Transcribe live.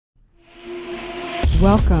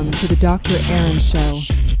Welcome to the Dr. Erin Show.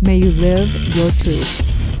 May you live your truth.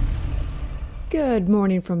 Good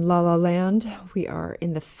morning from La La Land. We are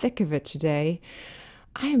in the thick of it today.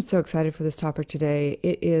 I am so excited for this topic today.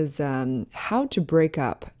 It is how to break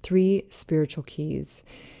up 3 spiritual keys.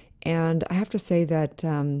 And I have to say that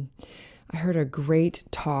I heard a great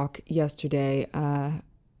talk yesterday. A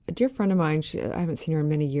dear friend of mine, I haven't seen her in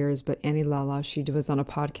many years, but Annie Lala, she was on a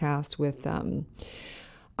podcast with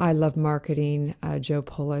I Love Marketing, Joe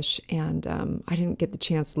Polish, and I didn't get the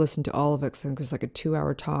chance to listen to all of it because it was like a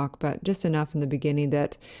 2-hour talk, but just enough in the beginning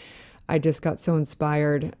that I just got so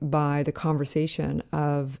inspired by the conversation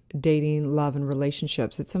of dating, love, and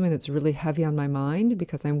relationships. It's something that's really heavy on my mind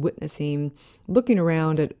because I'm looking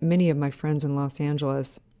around at many of my friends in Los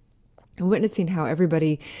Angeles and witnessing how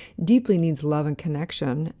everybody deeply needs love and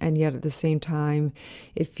connection, and yet at the same time,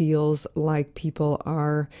 it feels like people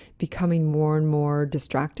are becoming more and more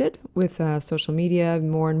distracted with social media,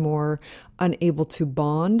 more and more unable to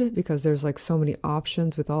bond because there's like so many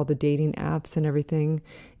options with all the dating apps and everything.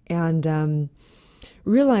 And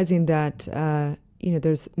realizing that,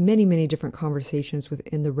 there's many, many different conversations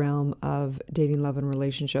within the realm of dating, love, and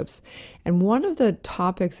relationships. And one of the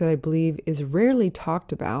topics that I believe is rarely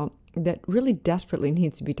talked about, that really desperately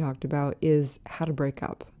needs to be talked about, is how to break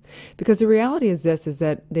up. Because the reality is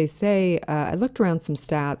that they say, I looked around some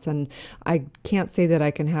stats, and I can't say that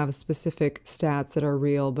I can have specific stats that are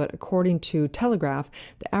real, but according to Telegraph,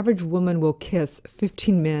 the average woman will kiss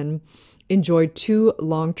 15 men, enjoy 2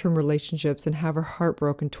 long-term relationships, and have her heart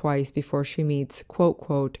broken twice before she meets, quote,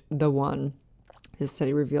 quote, the one. This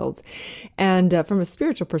study reveals. And from a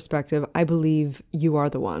spiritual perspective, I believe you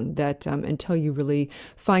are the one, that until you really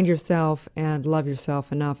find yourself and love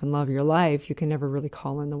yourself enough and love your life, you can never really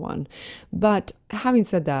call in the one. But having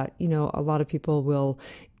said that, a lot of people will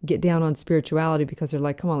get down on spirituality because they're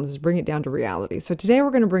like, come on, let's bring it down to reality. So today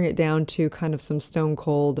we're going to bring it down to kind of some stone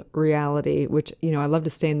cold reality, which, I love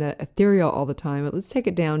to stay in the ethereal all the time, but let's take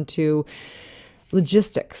it down to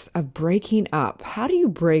logistics of breaking up. How do you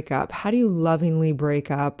break up? How do you lovingly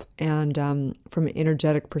break up? And from an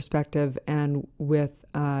energetic perspective and with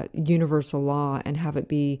universal law, and have it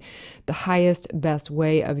be the highest, best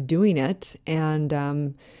way of doing it,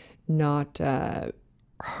 and not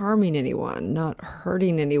harming anyone, not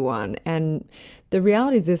hurting anyone. And the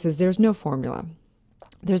reality is there's no formula.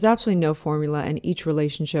 There's absolutely no formula, and each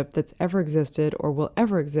relationship that's ever existed or will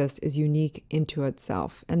ever exist is unique into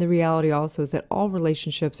itself. And the reality also is that all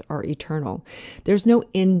relationships are eternal. There's no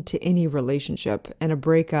end to any relationship, and a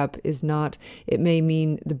breakup is not, it may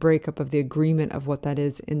mean the breakup of the agreement of what that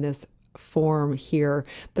is in this form here,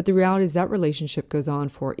 but the reality is that relationship goes on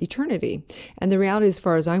for eternity. And the reality, as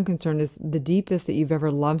far as I'm concerned, is the deepest that you've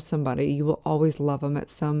ever loved somebody, you will always love them at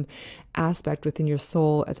some aspect within your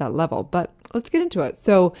soul at that level. But let's get into it.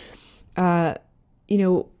 So, for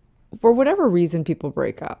whatever reason people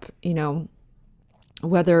break up,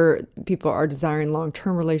 whether people are desiring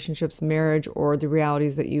long-term relationships, marriage, or the reality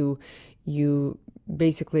is that you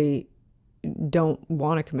basically don't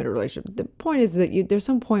want to commit a relationship. The point is that there's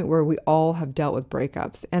some point where we all have dealt with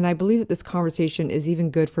breakups. And I believe that this conversation is even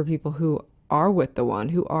good for people who are with the one,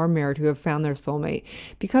 who are married, who have found their soulmate,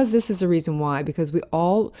 because this is the reason why, because we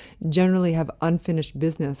all generally have unfinished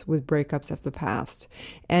business with breakups of the past.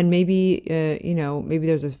 And maybe, maybe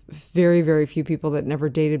there's a very, very few people that never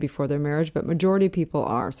dated before their marriage, but majority of people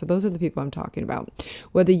are. So those are the people I'm talking about.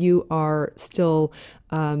 Whether you are still,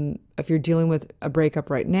 if you're dealing with a breakup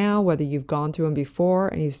right now, whether you've gone through them before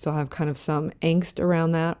and you still have kind of some angst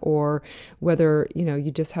around that, or whether,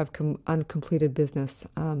 you just have uncompleted business.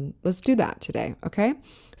 Let's do that today. Okay.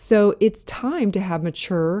 So it's time to have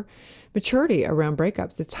maturity around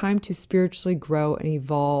breakups. It's time to spiritually grow and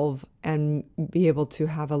evolve and be able to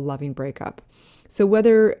have a loving breakup. So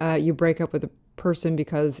whether you break up with a person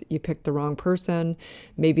because you picked the wrong person,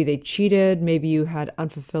 maybe they cheated, maybe you had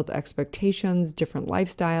unfulfilled expectations, different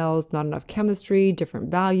lifestyles, not enough chemistry, different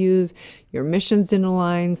values, your missions didn't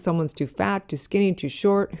align, someone's too fat, too skinny, too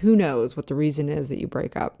short, who knows what the reason is that you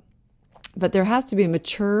break up. But there has to be a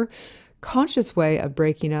mature, conscious way of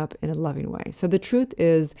breaking up in a loving way. So the truth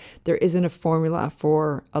is, there isn't a formula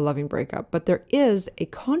for a loving breakup, but there is a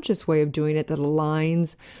conscious way of doing it that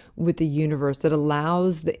aligns with the universe, that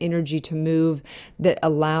allows the energy to move, that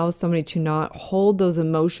allows somebody to not hold those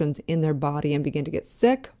emotions in their body and begin to get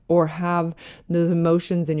sick, or have those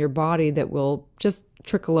emotions in your body that will just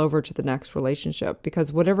trickle over to the next relationship.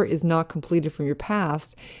 Because whatever is not completed from your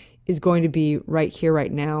past is going to be right here,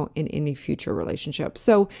 right now in any future relationship.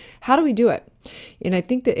 So how do we do it? And I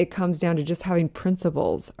think that it comes down to just having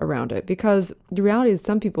principles around it, because the reality is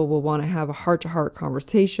some people will want to have a heart-to-heart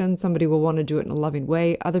conversation. Somebody will want to do it in a loving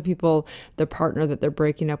way. Other people, the partner that they're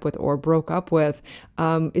breaking up with or broke up with,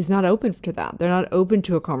 is not open to that. They're not open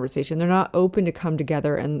to a conversation. They're not open to come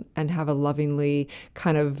together and have a lovingly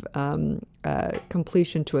kind of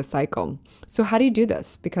completion to a cycle. So how do you do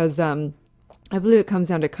this? Because I believe it comes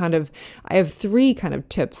down to I have 3 kind of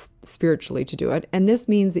tips spiritually to do it. And this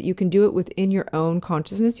means that you can do it within your own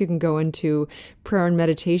consciousness. You can go into prayer and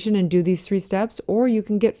meditation and do these 3 steps, or you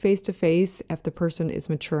can get face to face if the person is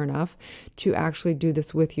mature enough to actually do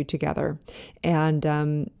this with you together.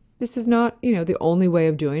 And this is not, the only way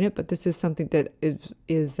of doing it, but this is something that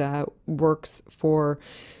works for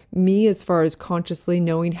me as far as consciously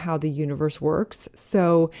knowing how the universe works.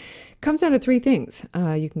 So it comes down to 3 things.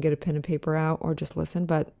 You can get a pen and paper out or just listen,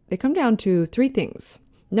 but they come down to 3 things.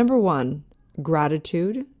 Number 1,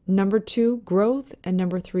 gratitude. Number 2, growth. And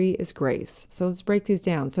number 3 is grace. So let's break these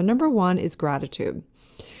down. So number 1 is gratitude.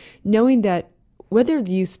 Knowing that whether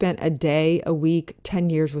you spent a day, a week, 10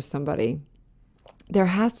 years with somebody, there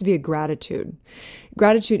has to be a gratitude.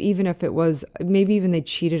 Gratitude, even if it was, maybe even they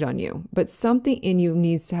cheated on you, but something in you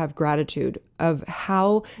needs to have gratitude of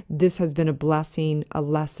how this has been a blessing, a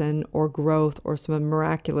lesson, or growth, or some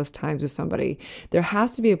miraculous times with somebody. There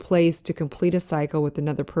has to be a place to complete a cycle with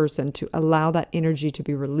another person to allow that energy to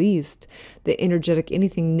be released. The energetic,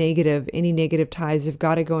 anything negative, any negative ties, you've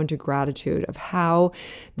got to go into gratitude of how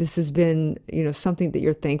this has been, something that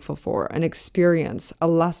you're thankful for, an experience, a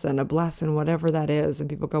lesson, a blessing, whatever that is. And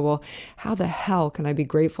people go, well, how the hell can I be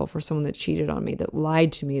grateful for someone that cheated on me, that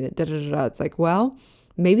lied to me, that da-da-da-da? It's like, well,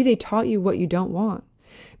 maybe they taught you what you don't want.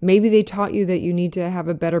 Maybe they taught you that you need to have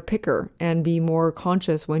a better picker and be more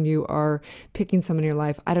conscious when you are picking someone in your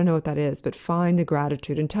life. I don't know what that is, but find the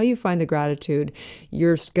gratitude. Until you find the gratitude,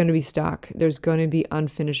 you're going to be stuck. There's going to be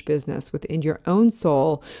unfinished business within your own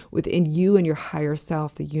soul, within you and your higher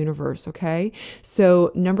self, the universe, okay?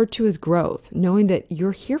 So number 2 is growth, knowing that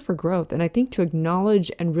you're here for growth. And I think to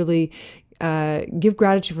acknowledge and really give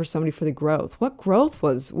gratitude for somebody for the growth. What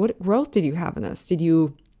growth did you have in this? Did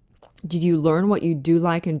you learn what you do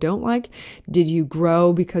like and don't like? Did you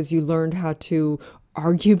grow because you learned how to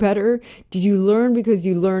argue better? Did you learn because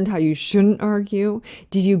you learned how you shouldn't argue?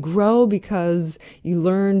 Did you grow because you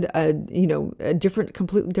learned a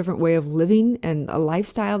completely different way of living and a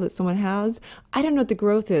lifestyle that someone has? I don't know what the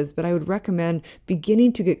growth is, but I would recommend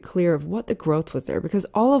beginning to get clear of what the growth was there, because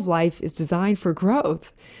all of life is designed for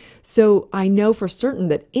growth. So I know for certain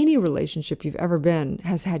that any relationship you've ever been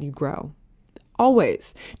has had you grow.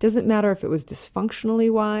 Always. Doesn't matter if it was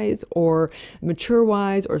dysfunctionally wise or mature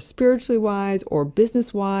wise or spiritually wise or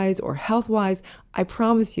business wise or health wise. I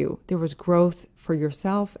promise you there was growth for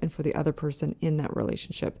yourself and for the other person in that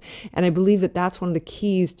relationship. And I believe that that's one of the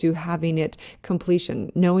keys to having it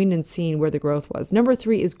completion, knowing and seeing where the growth was. Number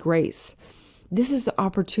 3 is grace. This is the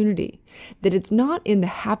opportunity, that it's not in the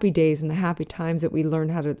happy days and the happy times that we learn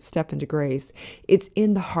how to step into grace. It's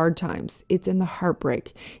in the hard times. It's in the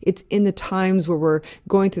heartbreak. It's in the times where we're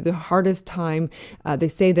going through the hardest time. They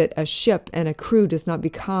say that a ship and a crew does not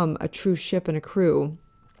become a true ship and a crew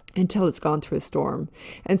until it's gone through a storm.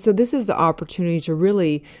 And so this is the opportunity to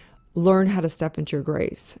really learn how to step into your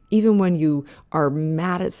grace. Even when you are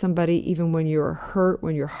mad at somebody, even when you're hurt,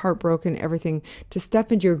 when you're heartbroken, everything, to step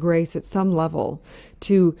into your grace at some level,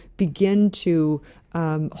 to begin to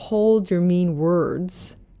hold your mean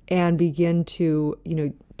words and begin to,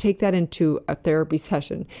 take that into a therapy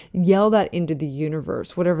session, yell that into the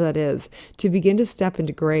universe, whatever that is, to begin to step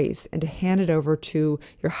into grace and to hand it over to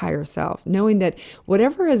your higher self, knowing that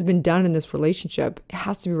whatever has been done in this relationship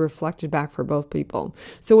has to be reflected back for both people.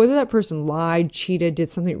 So whether that person lied, cheated, did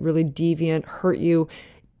something really deviant, hurt you,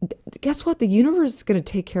 guess what? The universe is going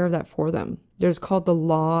to take care of that for them. There's called the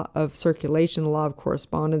law of circulation, the law of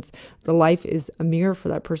correspondence. The life is a mirror for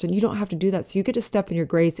that person. You don't have to do that. So you get to step in your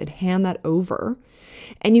grace and hand that over.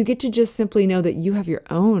 And you get to just simply know that you have your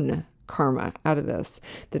own karma out of this.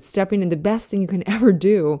 That stepping in, the best thing you can ever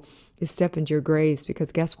do is step into your grace,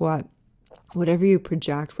 because guess what? Whatever you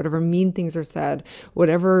project, whatever mean things are said,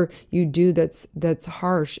 whatever you do that's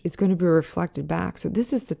harsh is going to be reflected back. So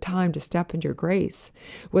this is the time to step into your grace.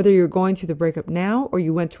 Whether you're going through the breakup now or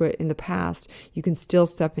you went through it in the past, you can still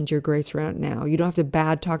step into your grace around it now. You don't have to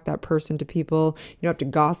bad talk that person to people. You don't have to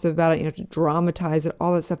gossip about it. You don't have to dramatize it,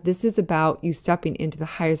 all that stuff. This is about you stepping into the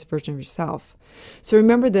highest version of yourself. So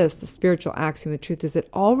remember this, the spiritual axiom, the truth is that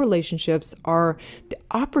all relationships are the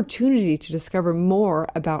opportunity to discover more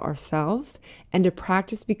about ourselves and to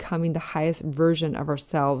practice becoming the highest version of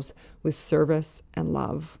ourselves with service and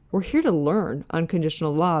love. We're here to learn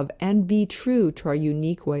unconditional love and be true to our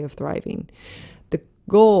unique way of thriving. The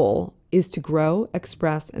goal is to grow,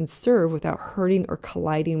 express, and serve without hurting or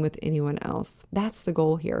colliding with anyone else. That's the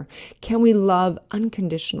goal here. Can we love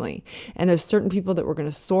unconditionally? And there's certain people that we're going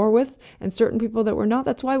to soar with and certain people that we're not.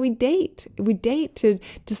 That's why we date. We date to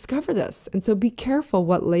discover this. And so be careful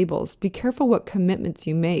what labels, be careful what commitments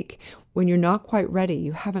you make when you're not quite ready.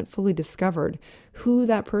 You haven't fully discovered who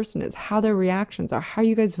that person is, how their reactions are, how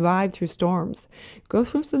you guys vibe through storms. Go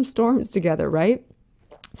through some storms together, right?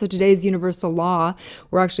 So today's universal law,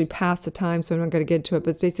 we're actually past the time, so I'm not going to get into it,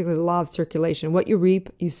 but it's basically the law of circulation. What you reap,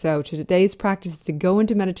 you sow. So today's practice is to go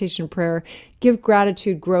into meditation and prayer, give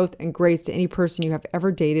gratitude, growth, and grace to any person you have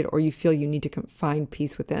ever dated or you feel you need to find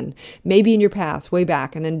peace within. Maybe in your past, way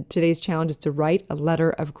back. And then today's challenge is to write a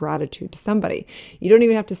letter of gratitude to somebody. You don't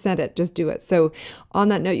even have to send it, just do it. So on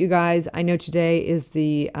that note, you guys, I know today is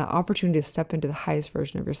the opportunity to step into the highest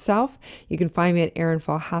version of yourself. You can find me at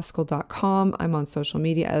erinfallhaskell.com. I'm on social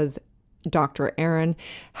media as Dr. Erin.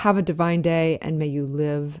 Have a divine day and may you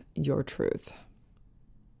live your truth.